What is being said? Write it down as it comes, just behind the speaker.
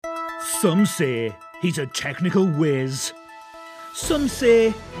Some say he's a technical whiz. Some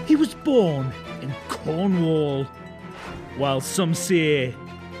say he was born in Cornwall. While some say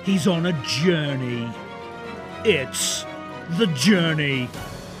he's on a journey. It's The Journey.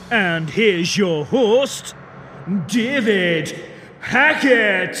 And here's your host, David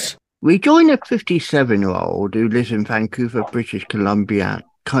Hackett. We join a 57-year-old who lives in Vancouver, British Columbia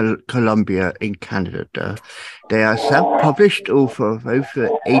in Canada. They are self-published author of over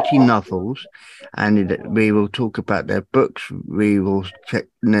 80 novels, and we will talk about their books. We will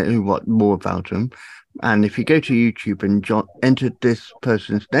know what more about them. And if you go to YouTube and enter this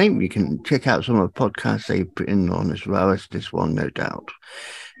person's name, you can check out some of the podcasts they've written on as well as this one, no doubt.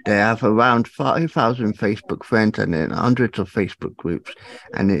 They have around 5,000 Facebook friends and then hundreds of Facebook groups.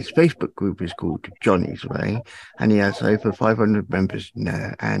 And his Facebook group is called Johnny's Way. And he has over 500 members in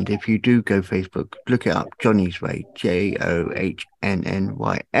there. And if you do go Facebook, look it up, Johnny's Way, JOHNNYS.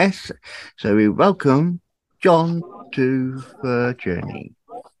 So we welcome John to The Journey.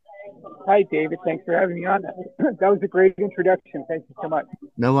 Hi, David. Thanks for having me on. That was a great introduction. Thank you so much.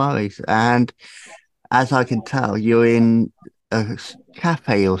 No worries. And as I can tell, you're in a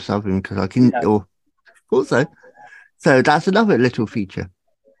cafe or something because I can, or also, so that's another little feature.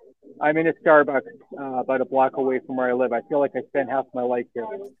 I'm in a Starbucks about a block away from where I live. I feel like I spent half my life here.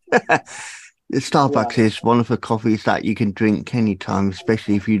 The Starbucks is one of the coffees that you can drink anytime,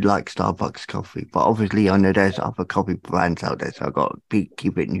 especially if you like Starbucks coffee. But obviously, I know there's other coffee brands out there, so I've got to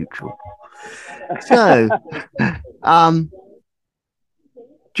keep it neutral. So,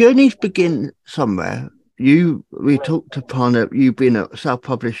 journeys begin somewhere. We talked upon it. You've been a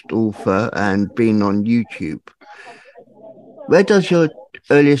self-published author and been on YouTube. Where does your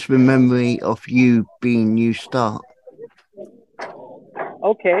earliest memory of you being you start?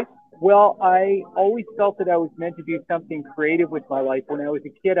 Okay. Well, I always felt that I was meant to do something creative with my life. When I was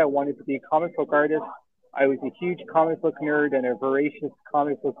a kid, I wanted to be a comic book artist. I was a huge comic book nerd and a voracious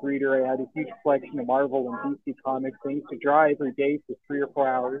comic book reader. I had a huge collection of Marvel and DC comics. I used to draw every day for 3 or 4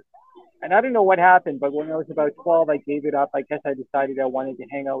 hours. And I don't know what happened, but when I was about 12, I gave it up. I guess I decided I wanted to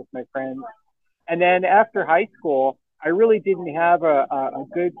hang out with my friends. And then after high school, I really didn't have a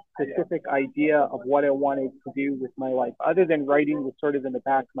good specific idea of what I wanted to do with my life, other than writing was sort of in the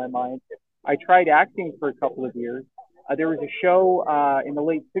back of my mind. I tried acting for a couple of years. There was a show in the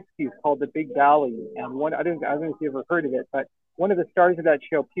late 60s called The Big Valley. And I don't know if you've ever heard of it, but one of the stars of that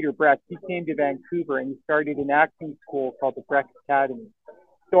show, Peter Breck, he came to Vancouver and he started an acting school called the Breck Academy.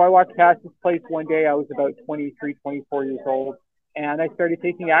 So I walked past this place one day. I was about 23, 24 years old, and I started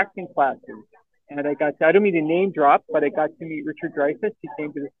taking acting classes. And I don't mean to name drop, but I got to meet Richard Dreyfuss. He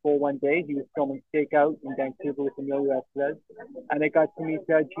came to the school one day. He was filming Stakeout in Vancouver with Emilio Estevez. And I got to meet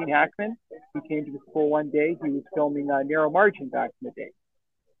Gene Hackman. He came to the school one day. He was filming Narrow Margin back in the day.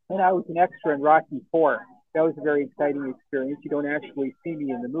 And I was an extra in Rocky IV. That was a very exciting experience. You don't actually see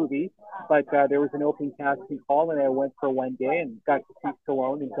me in the movie, but there was an open casting call, and I went for one day and got to see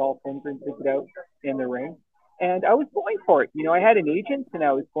Stallone and Dolph Lundgren took it out in the ring. And I was going for it. You know, I had an agent, and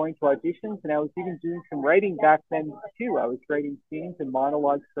I was going to auditions, and I was even doing some writing back then, too. I was writing scenes and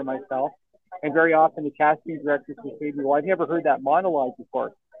monologues for myself. And very often the casting directors would say to me, well, I've never heard that monologue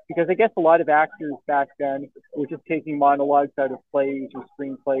before. Because I guess a lot of actors back then were just taking monologues out of plays or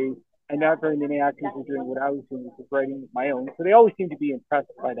screenplays, and not very many actors were doing what I was doing, which was writing my own. So they always seemed to be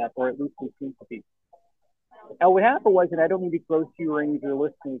impressed by that, or at least they seemed to be. Now, what happened was, and I don't mean to gross you or any of your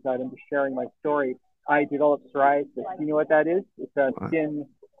listeners out, I'm just sharing my story. I developed psoriasis. You know what that is? It's a skin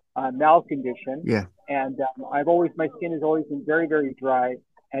malcondition. Yeah. And my skin has always been very, very dry,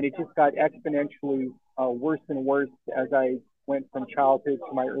 and it just got exponentially worse and worse as I went from childhood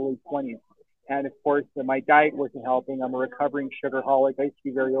to my early 20s. And of course, my diet wasn't helping. I'm a recovering sugarholic. I used to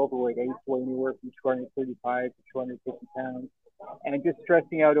be very overweight. I used to weigh anywhere from 235 to 250 pounds. And just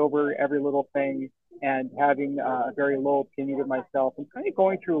stressing out over every little thing and having a very low opinion of myself and kind of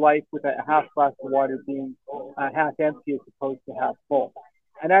going through life with a half glass of water being half empty as opposed to half full.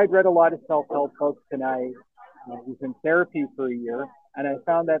 And I'd read a lot of self-help books, and I was in therapy for a year. And I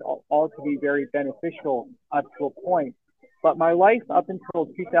found that all to be very beneficial up to a point. But my life up until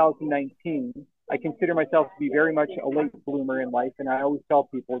 2019, I consider myself to be very much a late bloomer in life. And I always tell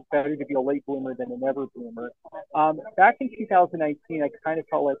people it's better to be a late bloomer than a never bloomer. Back in 2019, I kind of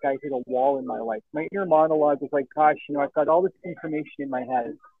felt like I hit a wall in my life. My inner monologue was like, gosh, I've got all this information in my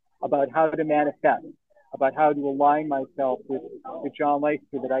head about how to manifest. about how to align myself with the John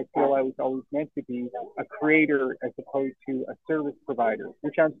Leicester that I feel I was always meant to be, a creator as opposed to a service provider,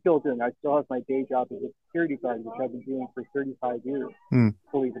 which I'm still doing. I still have my day job as a security guard, which I've been doing for 35 years,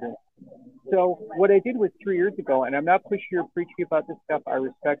 believe it or not. So what I did was 3 years ago, and I'm not pushy or preachy about this stuff. I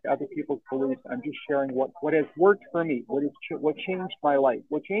respect other people's beliefs. I'm just sharing what has worked for me, what changed my life.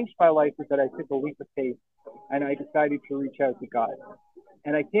 What changed my life is that I took a leap of faith, and I decided to reach out to God.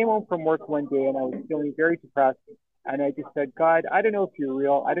 And I came home from work one day, and I was feeling very depressed. And I just said, God, I don't know if you're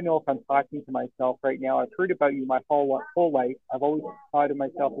real. I don't know if I'm talking to myself right now. I've heard about you my whole life. I've always thought of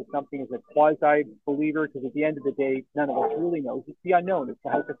myself as something as a quasi believer, because at the end of the day, none of us really knows. It's the unknown. It's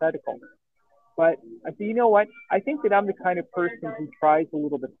the hypothetical. But I said, you know what? I think that I'm the kind of person who tries a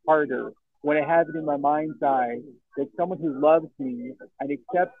little bit harder when I have it in my mind's eye that someone who loves me and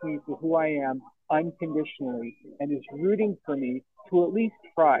accepts me for who I am unconditionally and is rooting for me to at least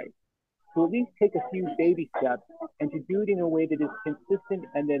try, to at least take a few baby steps and to do it in a way that is consistent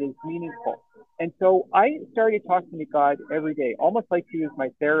and that is meaningful. And so I started talking to God every day, almost like he was my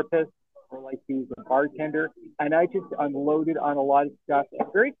therapist or like he was a bartender. And I just unloaded on a lot of stuff.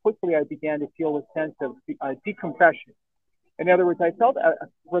 And very quickly, I began to feel a sense of decompression. In other words, I felt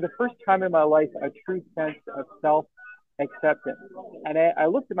for the first time in my life a true sense of self-acceptance. And I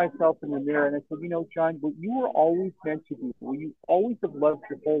looked at myself in the mirror and I said, you know, John, what you were always meant to do, what you always have loved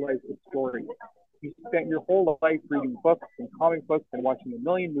your whole life with stories. You spent your whole life reading books and comic books and watching a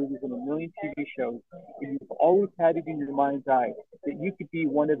million movies and a million TV shows. And you've always had it in your mind's eye that you could be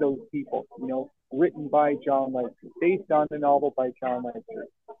one of those people, you know, written by John Leicester, based on a novel by John Leicester.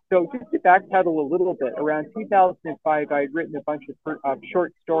 So just to backpedal a little bit, around 2005, I had written a bunch of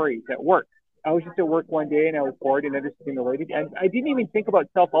short stories at work. I was just at work one day and I was bored and understimulated. And I didn't even think about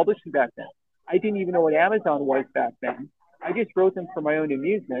self-publishing back then. I didn't even know what Amazon was back then. I just wrote them for my own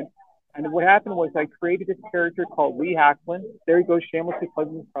amusement. And what happened was I created this character called Lee Hacklin. There he goes, shamelessly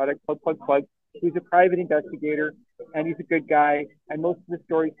plugging his product, plug. He's a private investigator, and he's a good guy. And most of the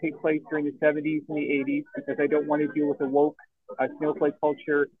stories take place during the 70s and the 80s because I don't want to deal with a woke snowflake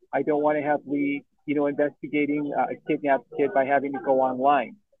culture. I don't want to have Lee, you know, investigating a kidnapped kid by having to go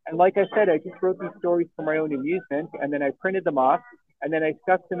online. And like I said, I just wrote these stories for my own amusement, and then I printed them off, and then I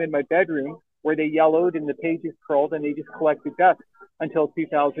stuck them in my bedroom where they yellowed and the pages curled, and they just collected dust until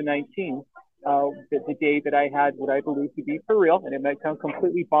 2019, the day that I had what I believe to be for real. And it might sound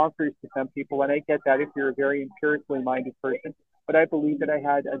completely bonkers to some people, and I get that if you're a very empirically minded person, but I believe that I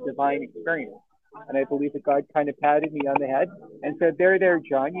had a divine experience. And I believe that God kind of patted me on the head and said, there,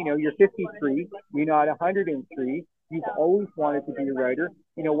 John, you know, you're 53, you're not 103. You've always wanted to be a writer.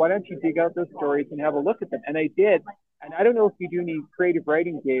 You know, why don't you dig out those stories and have a look at them? And I did. And I don't know if you do any creative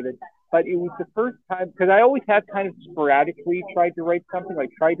writing, David, but it was the first time, because I always have kind of sporadically tried to write something,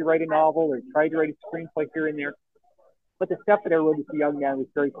 like tried to write a novel or tried to write a screenplay here and there. But the stuff that I wrote as a young man was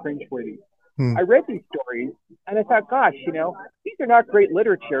very cringeworthy. I read these stories and I thought, gosh, you know, these are not great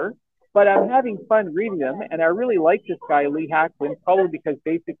literature, but I'm having fun reading them. And I really like this guy, Lee Hacklin, probably because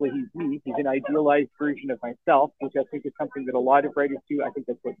basically he's me. He's an idealized version of myself, which I think is something that a lot of writers do. I think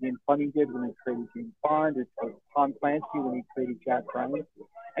that's what Ian Fleming did when he created James Bond, or Tom Clancy when he created Jack Ryan.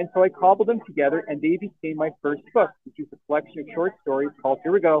 And so I cobbled them together, and they became my first book, which is a collection of short stories called,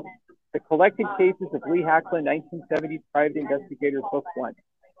 here we go, The Collected Cases of Lee Hacklin, 1970s Private Investigator, Book 1.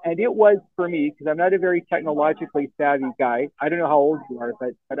 And it was for me, because I'm not a very technologically savvy guy. I don't know how old you are,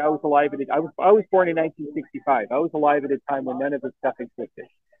 but I was alive at it. I was born in 1965. I was alive at a time when none of this stuff existed.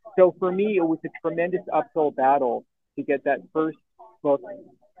 So for me, it was a tremendous uphill battle to get that first book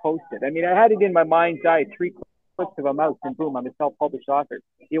posted. I mean, I had it in my mind's eye, 3 clicks of a mouse, and boom, I'm a self-published author.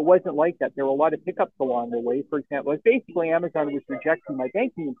 It wasn't like that. There were a lot of hiccups along the way. For example, basically Amazon was rejecting my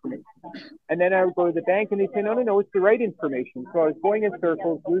banking information. And then I would go to the bank and they say, no, it's the right information. So I was going in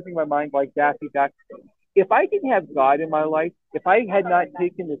circles, losing my mind like Daffy Duck. If I didn't have God in my life, if I had not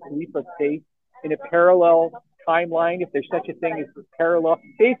taken this leap of faith in a parallel timeline, if there's such a thing as parallel,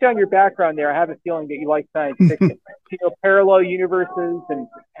 based on your background there, I have a feeling that you like science fiction. You know, parallel universes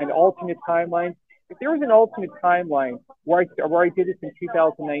and alternate timelines. If there was an alternate timeline where I did this in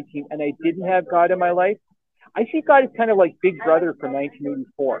 2019 and I didn't have God in my life, I see God as kind of like Big Brother from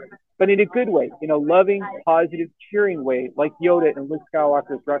 1984, but in a good way, in a loving, positive, cheering way, like Yoda and Luke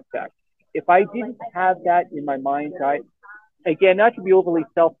Skywalker's rucksack. If I didn't have that in my mind's eye, again, not to be overly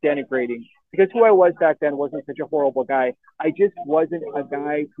self-denigrating, because who I was back then wasn't such a horrible guy. I just wasn't a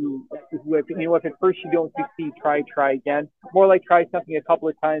guy who you know, if at first you don't succeed, try again. More like try something a couple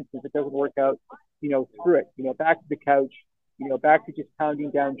of times. If it doesn't work out, you know, screw it. You know, back to the couch, back to just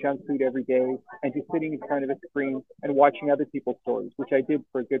pounding down junk food every day and just sitting in front of a screen and watching other people's stories, which I did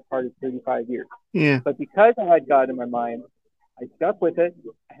for a good part of 35 years. Yeah. But because I had God in my mind, I stuck with it.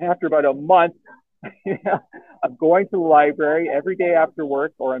 And after about a month of going to the library every day after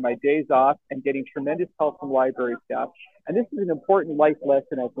work or on my days off and getting tremendous help from library staff. And this is an important life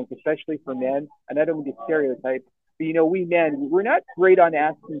lesson, I think, especially for men. And I don't mean to stereotype, but, we men, we're not great on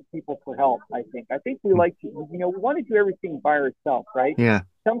asking people for help, I think. I think we like to, we want to do everything by ourselves, right? Yeah.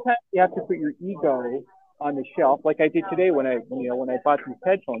 Sometimes you have to put your ego on the shelf, like I did today when I bought these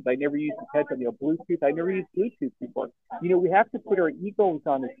headphones. I never used the headphones, Bluetooth. I never used Bluetooth before. We have to put our egos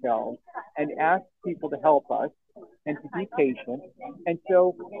on the shelf and ask people to help us and to be patient. And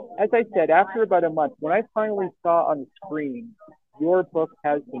so, as I said, after about a month, when I finally saw on the screen, your book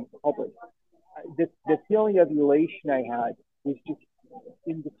has been published, the feeling of elation I had was just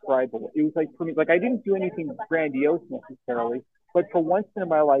indescribable. It was like, for me, like I didn't do anything grandiose necessarily, but for once in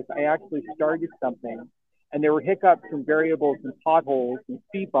my life, I actually started something, and there were hiccups and variables and potholes and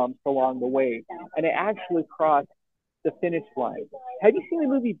speed bumps along the way, and I actually crossed the finish line. Have you seen the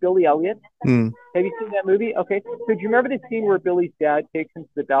movie Billy Elliot? Mm. Have you seen that movie? Okay. So do you remember the scene where Billy's dad takes him to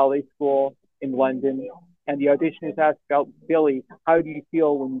the ballet school in London, and the auditioners ask Billy, "How do you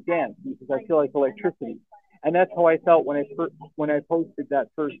feel when you dance?" He says, "I feel like electricity." And that's how I felt when I posted that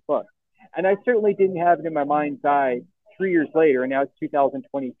first book. And I certainly didn't have it in my mind's eye 3 years later, and now it's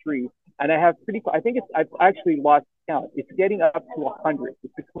 2023. And I think I've actually lost count. It's getting up to 100.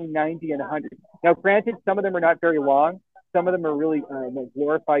 It's between 90 and 100. Now, granted, some of them are not very long. Some of them are really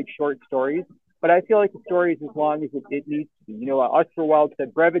glorified short stories. But I feel like the story is as long as it needs to be. Oscar Wilde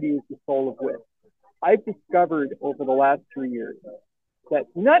said, "Brevity is the soul of wit." I've discovered over the last 3 years that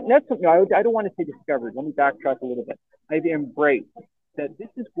not something, I don't want to say discovered. Let me backtrack a little bit. I've embraced that this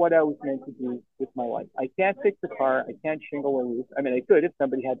is what I was meant to do with my life. I can't fix a car. I can't shingle a roof. I mean, I could if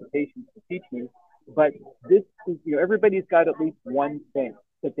somebody had the patience to teach me. But this is, everybody's got at least one thing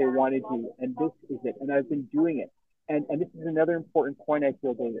that they want to do, and this is it. And I've been doing it. And this is another important point I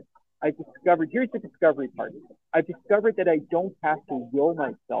feel, David. I discovered, here's the discovery part. I've discovered that I don't have to will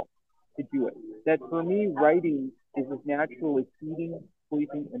myself to do it. That for me, writing is as natural as eating,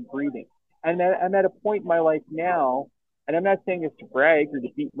 sleeping, and breathing. And I'm at a point in my life now, and I'm not saying this to brag or to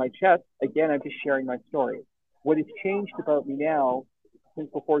beat my chest. Again, I'm just sharing my story. What has changed about me now since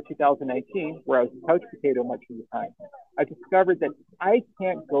before 2019, where I was a couch potato much of the time, I discovered that I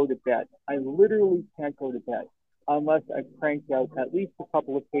can't go to bed. I literally can't go to bed unless I've cranked out at least a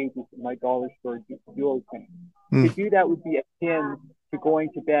couple of pages in my dollar store duo thing. To do that would be akin to going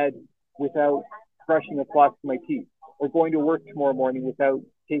to bed without brushing a floss to my teeth, or going to work tomorrow morning without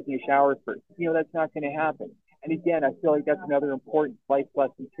taking a shower first. That's not going to happen. And again, I feel like that's another important life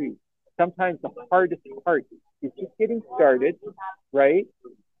lesson too. Sometimes the hardest part is just getting started, right?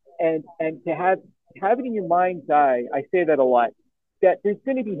 And to have it in your mind's eye, I say that a lot, that there's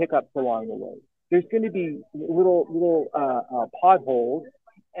going to be hiccups along the way. There's going to be little potholes,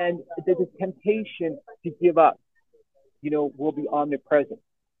 and the temptation to give up, will be omnipresent.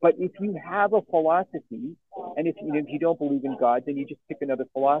 But if you have a philosophy, and if you don't believe in God, then you just pick another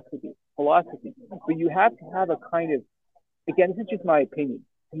philosophy. But you have to have a kind of, again, this is just my opinion,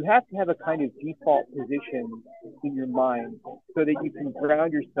 you have to have a kind of default position in your mind so that you can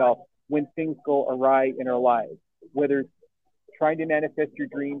ground yourself when things go awry in our lives, whether it's trying to manifest your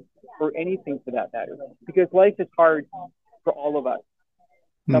dreams or anything for that matter. Because life is hard for all of us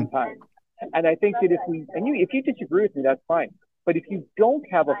sometimes. And I think that if you disagree with me, that's fine. But if you don't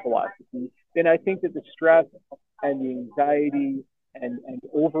have a philosophy, then I think that the stress and the anxiety and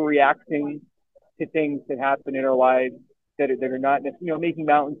overreacting to things that happen in our lives that are not, making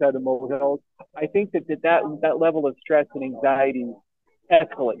mountains out of molehills, I think that level of stress and anxiety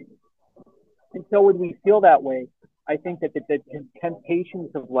escalates. And so when we feel that way, I think that the temptations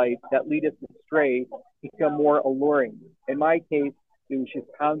of life that lead us astray become more alluring. In my case, it was just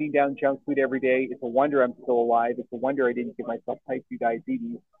pounding down junk food every day. It's a wonder I'm still alive. It's a wonder I didn't give myself type 2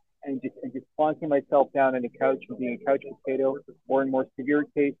 diabetes. And just plonking myself down on a couch and being a couch potato, or in more severe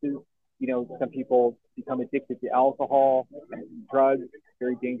cases, some people become addicted to alcohol and drugs,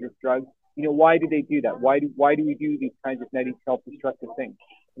 very dangerous drugs. Why do they do that? Why do we do these kinds of nutty self-destructive things?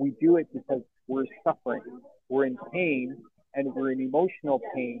 We do it because we're suffering. We're in pain, and we're in emotional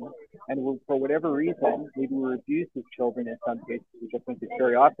pain, and for whatever reason, maybe we're abused as children in some cases, which I think is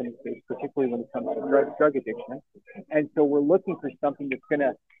very often the case, particularly when it comes to drug addiction. And so we're looking for something that's going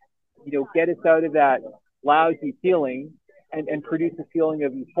to, get us out of that lousy feeling and produce a feeling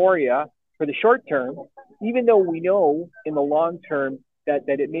of euphoria for the short term, even though we know in the long term that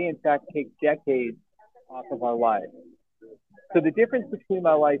it may in fact take decades off of our lives. So the difference between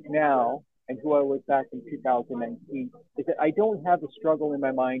my life now and who I was back in 2019 is that I don't have a struggle in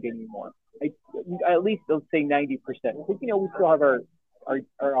my mind anymore. I, at least let's say 90%. Because, we still have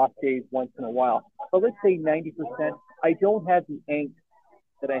our off days once in a while. But let's say 90%, I don't have the angst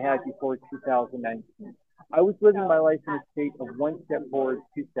that I had before 2019. I was living my life in a state of one step forward,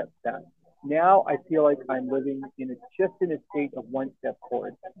 two steps back. Now I feel like I'm living just in a state of one step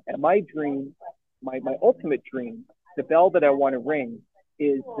forward. And my dream, my ultimate dream, the bell that I want to ring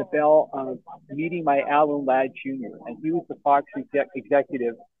is the bell of meeting my Alan Ladd Jr. And he was the Fox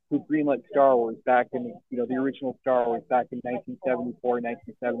executive who greenlit Star Wars back in, the original Star Wars back in 1974,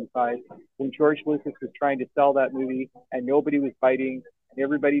 1975, when George Lucas was trying to sell that movie and nobody was biting.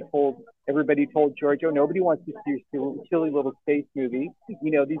 Everybody told George, oh, nobody wants to see your silly little space movie.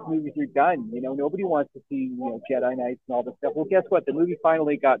 These movies are done. Nobody wants to see, Jedi Knights and all this stuff. Well, guess what? The movie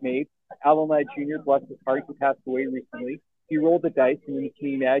finally got made. Alan Ladd Jr., bless his heart, he passed away recently. He rolled the dice, and can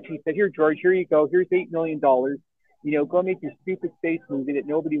you imagine? He said, here, George, here you go. Here's $8 million. Go make your stupid space movie that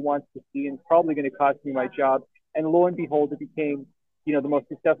nobody wants to see, and it's probably going to cost me my job. And lo and behold, it became, the most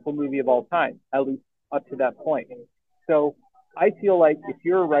successful movie of all time, at least up to that point. So I feel like if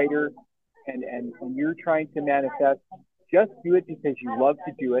you're a writer and you're trying to manifest, just do it because you love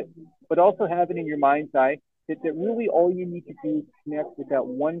to do it, but also have it in your mind's eye that really all you need to do is connect with that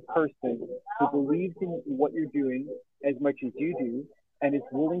one person who believes in what you're doing as much as you do and is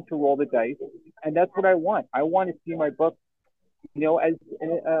willing to roll the dice. And that's what I want. I want to see my book, as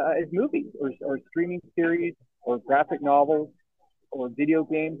movies or streaming series or graphic novels or video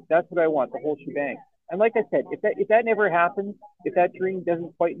games. That's what I want, the whole shebang. And like I said, if that never happens, if that dream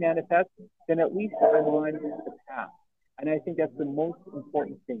doesn't quite manifest, then at least I'm on the path. And I think that's the most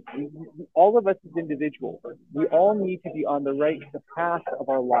important thing. All of us as individuals, we all need to be on the path of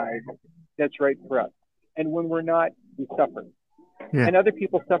our lives that's right for us. And when we're not, we suffer. Yeah. And other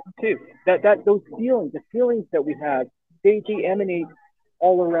people suffer too. Those feelings, the feelings that we have, they emanate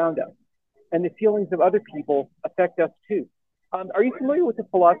all around us. And the feelings of other people affect us too. Are you familiar with the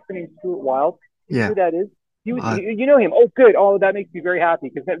philosopher named Stuart Wilde? Yeah. Who that is? You know him. Oh, good. Oh, that makes me very happy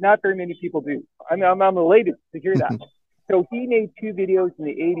because not very many people do. I'm related to hear that. So he made 2 videos in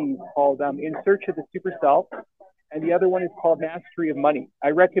the 80s called In Search of the Super Self, and the other one is called Mastery of Money. I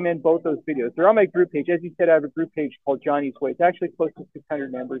recommend both those videos. They're on my group page. As you said, I have a group page called Johnny's Way. It's actually close to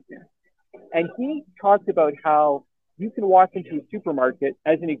 600 members there. And he talked about how you can walk into a supermarket,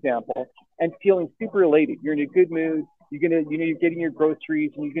 as an example, and feeling super elated. You're in a good mood. You're getting your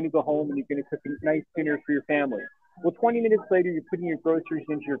groceries, and you're gonna go home and you're gonna cook a nice dinner for your family. Well, 20 minutes later, you're putting your groceries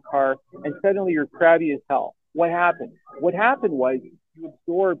into your car, and suddenly you're crabby as hell. What happened? What happened was you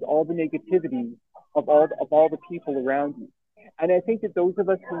absorbed all the negativity of all the people around you. And I think that those of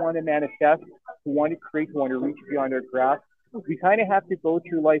us who want to manifest, who want to create, who want to reach beyond our grasp, we kind of have to go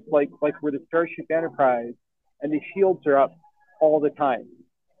through life like we're the Starship Enterprise, and the shields are up all the time.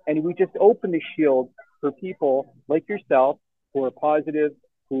 And we just open the shield for people like yourself who are positive,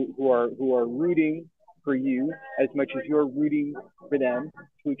 who are rooting for you as much as you're rooting for them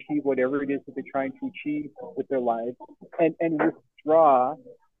to achieve whatever it is that they're trying to achieve with their lives, and withdraw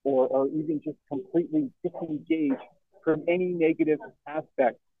or even just completely disengage from any negative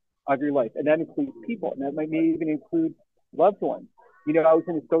aspect of your life. And that includes people, and that may even include loved ones. I was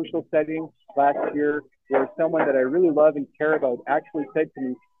in a social setting last year where someone that I really love and care about actually said to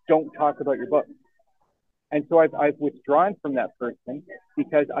me, don't talk about your book. And so I've withdrawn from that person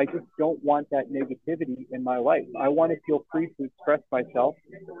because I just don't want that negativity in my life. I want to feel free to express myself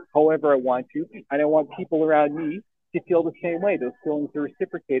however I want to, and I want people around me to feel the same way. Those feelings are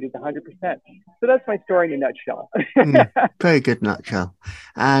reciprocated 100%. So that's my story in a nutshell. Very good nutshell.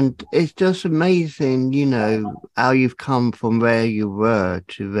 And it's just amazing, how you've come from where you were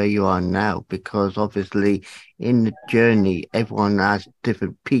to where you are now, because obviously in the journey, everyone has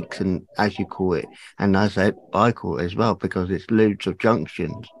different peaks, and as you call it, and as I call it as well, because it's loads of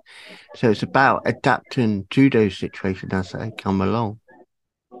junctions. So it's about adapting to those situations as they come along.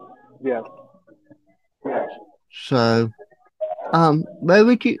 Yeah. So, where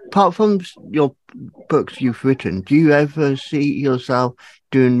would you, apart from your books you've written, do you ever see yourself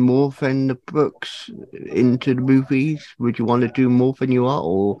doing more than the books into the movies? Would you want to do more than you are,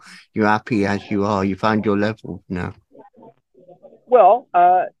 or you're happy as you are? You found your level now? Well,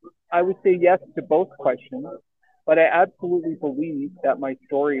 I would say yes to both questions, but I absolutely believe that my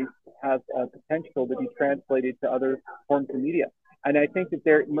stories have potential to be translated to other forms of media. And I think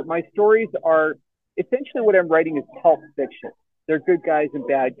that my stories are essentially what I'm writing is pulp fiction. They're good guys and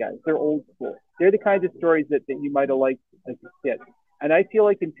bad guys. They're old school. They're the kinds of stories that you might have liked as a kid. And I feel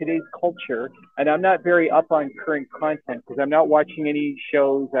like in today's culture, and I'm not very up on current content because I'm not watching any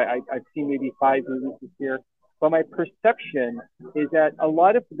shows. I've seen maybe 5 movies this year. But my perception is that a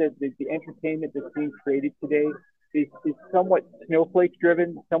lot of the entertainment that's being created today is somewhat snowflake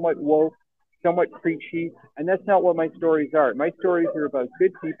driven, somewhat woke, somewhat preachy. And that's not what my stories are. My stories are about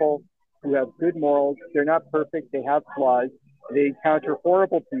good people who have good morals. They're not perfect, they have flaws. They encounter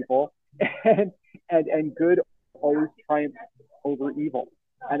horrible people, and good always triumphs over evil.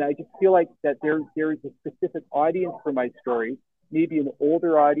 And I just feel like that there is a specific audience for my story, maybe an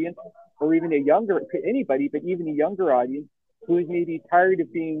older audience, or even a younger, anybody, but even a younger audience who is maybe tired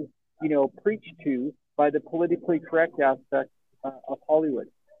of being, preached to by the politically correct aspect of Hollywood.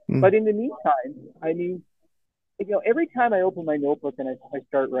 Mm. But in the meantime, I mean, every time I open my notebook and I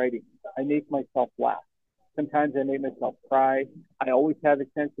start writing, I make myself laugh. Sometimes I make myself cry. I always have a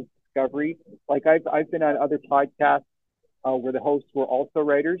sense of discovery. Like I've been on other podcasts where the hosts were also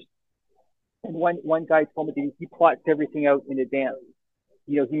writers, and one guy told me that he plots everything out in advance.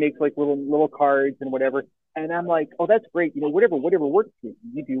 He makes like little cards and whatever. And I'm like, oh, that's great. Whatever works for you.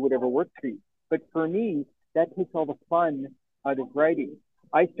 You do whatever works for you. But for me, that takes all the fun out of writing.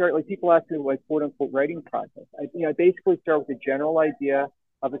 I start, like, people ask me my quote unquote writing process. I basically start with a general idea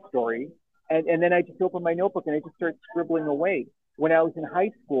of a story, and then I just open my notebook and I just start scribbling away. When I was in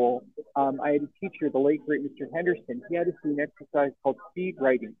high school, I had a teacher, the late great Mr. Henderson. He had us do an exercise called speed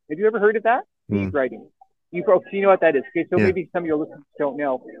writing. Have you ever heard of that? Speed writing. You know what that is. Okay, so maybe some of your listeners don't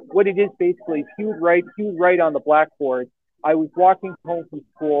know. What it is basically, he would write on the blackboard, I was walking home from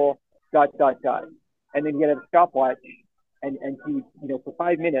school, ... And then he had a stopwatch, and he, for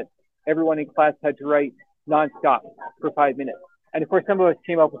 5 minutes, everyone in class had to write nonstop for 5 minutes. And of course, some of us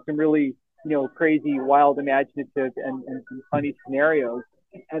came up with some really, crazy, wild, imaginative, and some funny scenarios.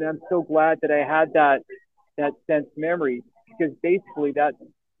 And I'm so glad that I had that sense memory, because basically that's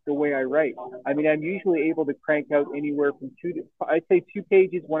the way I write. I mean, I'm usually able to crank out anywhere from I'd say 2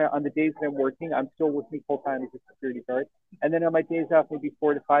 pages on the days that I'm working. I'm still working full time as a security guard. And then on my days off, maybe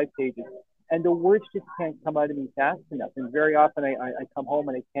 4 to 5 pages. And the words just can't come out of me fast enough. And very often I come home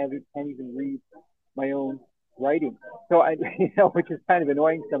and I can't even read my own writing. So which is kind of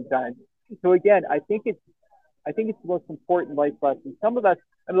annoying sometimes. So again, I think it's the most important life lesson. Some of us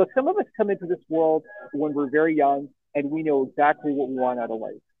come into this world when we're very young and we know exactly what we want out of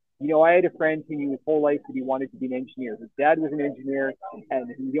life. I had a friend who knew his whole life that he wanted to be an engineer. His dad was an engineer, and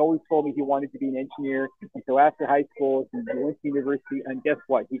he always told me he wanted to be an engineer. And so after high school, he went to university, and guess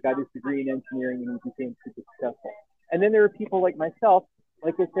what? He got his degree in engineering, and he became super successful. And then there are people like myself,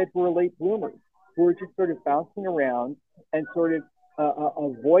 like I said, who are late bloomers, who are just sort of bouncing around and sort of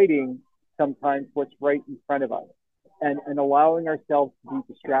avoiding sometimes what's right in front of us, and allowing ourselves to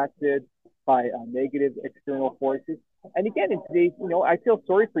be distracted by negative external forces. And again, in today's, I feel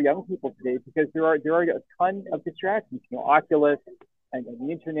sorry for young people today, because there are a ton of distractions, Oculus and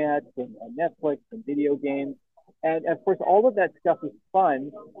the internet and Netflix and video games. And of course, all of that stuff is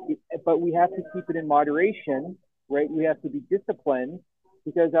fun, but we have to keep it in moderation, right? We have to be disciplined,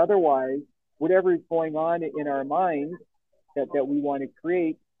 because otherwise, whatever is going on in our minds that we want to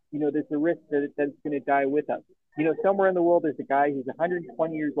create, there's a risk that it's going to die with us. Somewhere in the world, there's a guy who's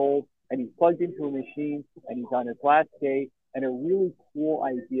 120 years old, and he's plugged into a machine, and he's on his last day, and a really cool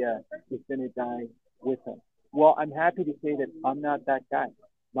idea is going to die with him. Well, I'm happy to say that I'm not that guy.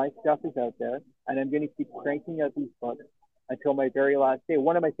 My stuff is out there, and I'm going to keep cranking out these books until my very last day.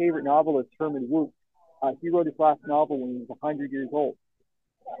 One of my favorite novelists, Herman Wouk, he wrote his last novel when he was 100 years old.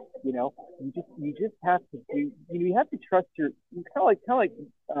 You just have to do. You have to trust your. Kind of like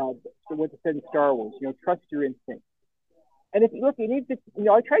what they said in Star Wars. Trust your instinct. And if you look,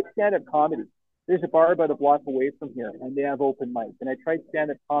 I tried stand-up comedy. There's a bar about a block away from here, and they have open mics. And I tried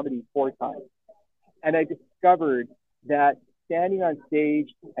stand-up comedy 4 times, and I discovered that standing on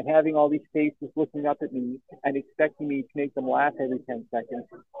stage and having all these faces looking up at me and expecting me to make them laugh every 10 seconds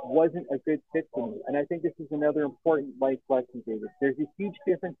wasn't a good fit for me. And I think this is another important life lesson, David. There's a huge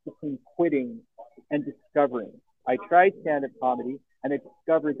difference between quitting and discovering. I tried stand-up comedy, and I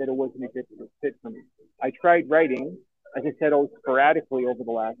discovered that it wasn't a good fit for me. I tried writing, as I said, sporadically over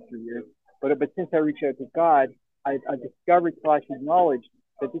the last 3 years. But since I reached out to God, I've discovered / acknowledged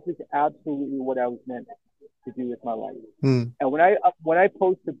that this is absolutely what I was meant to do with my life. And when I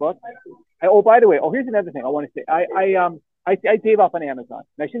post a book, by the way, here's another thing I want to say. I gave up on Amazon.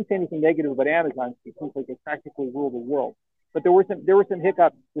 And I shouldn't say anything negative about Amazon, because it seems like they practically rule the world. But there were some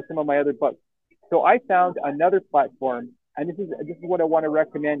hiccups with some of my other books. So I found another platform, and this is what I want to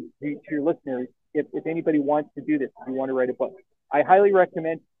recommend to your listeners. If anybody wants to do this, if you want to write a book, I highly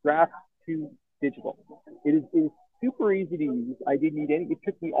recommend Draft2Digital. It is super easy to use. I didn't need any. It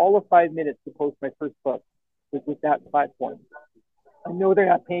took me all of 5 minutes to post my first book with that platform. I know they're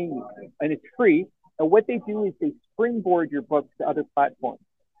not paying you, and it's free. And what they do is they springboard your books to other platforms.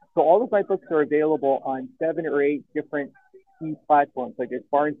 So all of my books are available on 7 or 8 different key platforms, like there's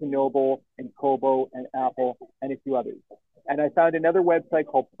Barnes & Noble and Kobo and Apple and a few others. And I found another website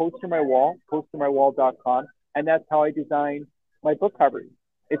called Poster My Wall, postermywall.com, and that's how I design my book covers.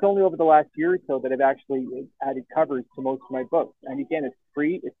 It's only over the last year or so that I've actually added covers to most of my books. And again, it's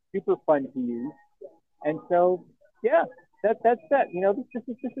free. It's super fun to use. And so, yeah, that's that. You know, this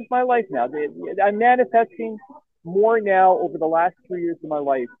is my life now. I'm manifesting more now over the last 3 years of my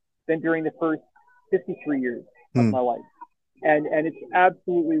life than during the first 53 years of my life. And it's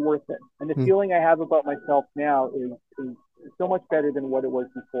absolutely worth it. And the feeling I have about myself now is so much better than what it was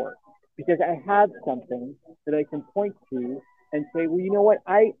before. Because I have something that I can point to and say, well, you know what?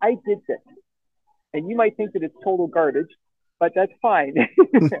 I did this. And you might think that it's total garbage, but that's fine. I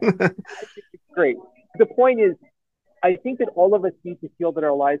think it's great. The point is, I think that all of us need to feel that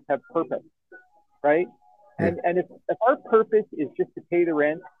our lives have purpose, right? And if our purpose is just to pay the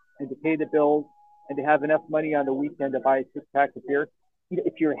rent and to pay the bills and to have enough money on the weekend to buy a 6-pack of beer, you know,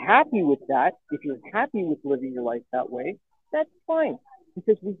 if you're happy with that, if you're happy with living your life that way, that's fine,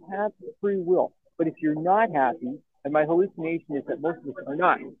 because we have free will. But if you're not happy, and my hallucination is that most of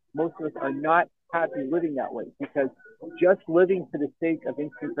us are not happy living that way, because just living for the sake of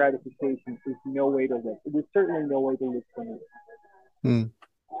instant gratification is no way to live. It was certainly no way to live for me.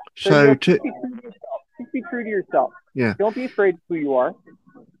 So just be true to yourself. Yeah. Don't be afraid of who you are,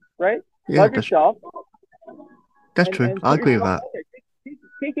 right? Yeah, Love yourself. That's true. I agree with that.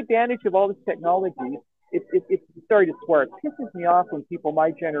 Take advantage of all this technology. It's sorry to swear. It pisses me off when people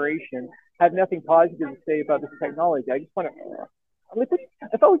my generation have nothing positive to say about this technology. I just want to. I'm like,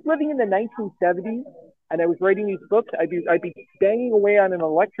 if I was living in the 1970s and I was writing these books, I'd be banging away on an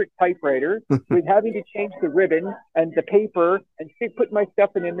electric typewriter with having to change the ribbon and the paper and put my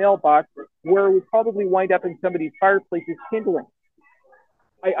stuff in a mailbox where it would probably wind up in somebody's fireplace as kindling.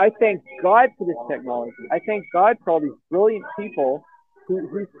 I thank God for this technology. I thank God for all these brilliant people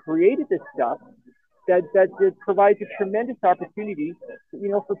who created this stuff that provides a tremendous opportunity, you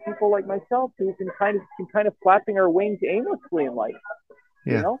know, for people like myself who can kind of flapping our wings aimlessly in life.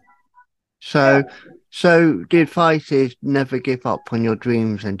 Yeah. You know? So the advice is never give up on your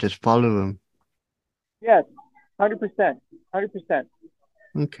dreams and just follow them. Yes, 100%.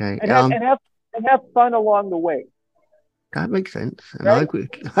 Okay. And have fun along the way. That makes sense, and right?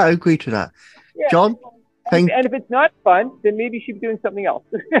 I agree to that. Yeah. John, and if it's not fun, then maybe you should be doing something else.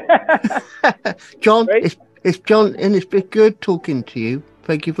 John, right? it's John, and it's been good talking to you.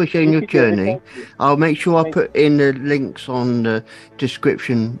 Thank you for sharing your journey. I'll make sure I put in the links on the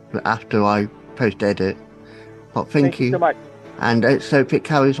description after I post edit. But thank you so much. And let's hope it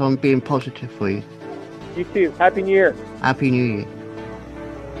carries on being positive for you. You too. Happy New Year. Happy New Year.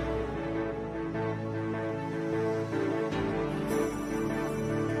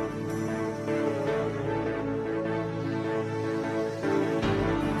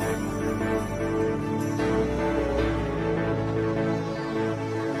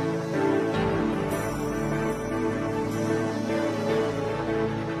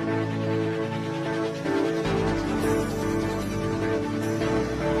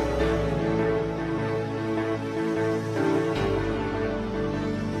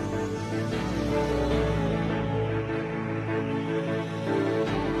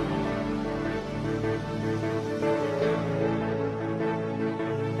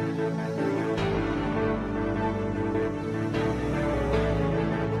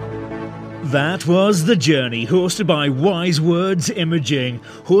 That was The Journey, hosted by Wise Words Imaging,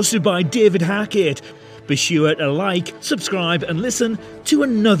 hosted by David Hackett. Be sure to like, subscribe and listen to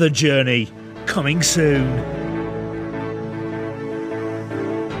another journey coming soon.